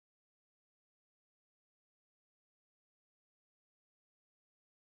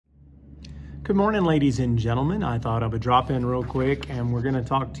Good morning, ladies and gentlemen. I thought I would drop in real quick and we're going to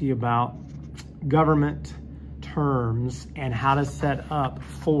talk to you about government terms and how to set up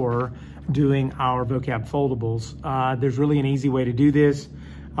for doing our vocab foldables. There's really an easy way to do this.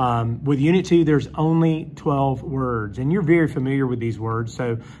 With Unit 2, there's only 12 words, and you're very familiar with these words,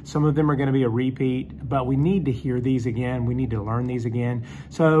 so some of them are going to be a repeat, but we need to hear these again. We need to learn these again.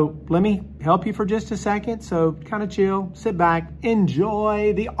 So let me help you for just a second. So kind of chill, sit back,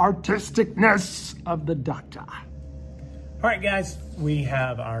 enjoy the artisticness of the doctor. All right, guys, we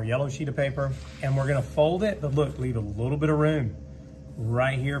have our yellow sheet of paper, and we're going to fold it, but look, leave a little bit of room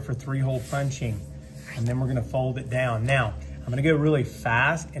right here for three-hole punching, and then we're going to fold it down. Now, I'm gonna go really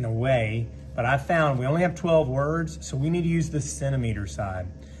fast in a way, but I found we only have 12 words, so we need to use the centimeter side.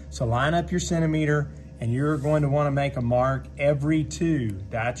 So line up your centimeter, and you're going to wanna make a mark every 2,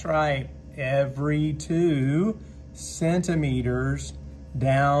 that's right, every 2 centimeters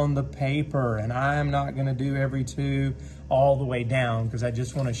down the paper. And I'm not gonna do every 2 all the way down because I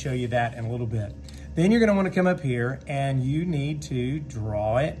just wanna show you that in a little bit. Then you're gonna wanna come up here and you need to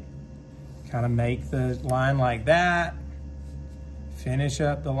draw it, kind of make the line like that. Finish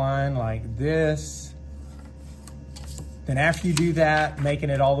up the line like this. Then after you do that,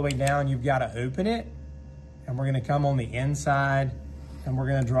 making it all the way down, you've got to open it. And we're going to come on the inside and we're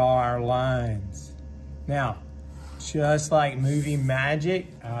going to draw our lines. Now, just like movie magic,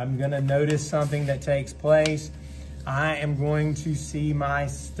 I'm going to notice something that takes place. I am going to see my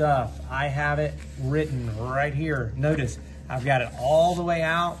stuff. I have it written right here. Notice, I've got it all the way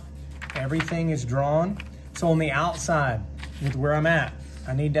out. Everything is drawn. So on the outside, with where I'm at,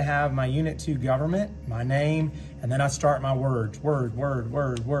 I need to have my Unit 2 government, my name, and then I start my words. Word, word,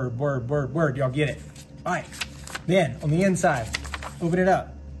 word, word, word, word, word. Y'all get it? All right. Then on the inside, open it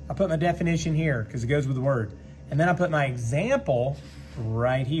up. I put my definition here because it goes with the word. And then I put my example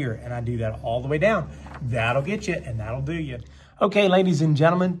right here, and I do that all the way down. That'll get you, and that'll do you. Okay, ladies and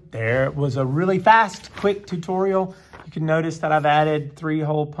gentlemen, there was a really fast, quick tutorial. You can notice that I've added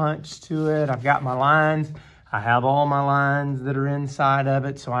 3-hole punch to it. I've got my lines. I have all my lines that are inside of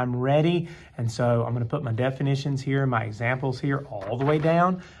it, so I'm ready. And so I'm gonna put my definitions here, my examples here all the way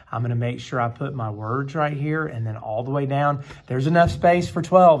down. I'm gonna make sure I put my words right here and then all the way down. There's enough space for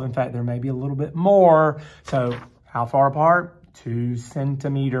 12. In fact, there may be a little bit more. So how far apart? 2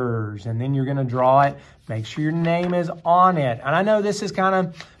 centimeters. And then you're gonna draw it. Make sure your name is on it. And I know this is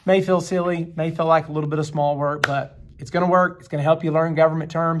may feel silly, may feel like a little bit of small work, but it's gonna work. It's gonna help you learn government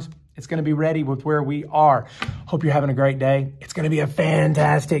terms. It's going to be ready with where we are. Hope you're having a great day. It's going to be a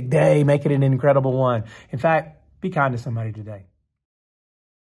fantastic day. Make it an incredible one. In fact, be kind to somebody today.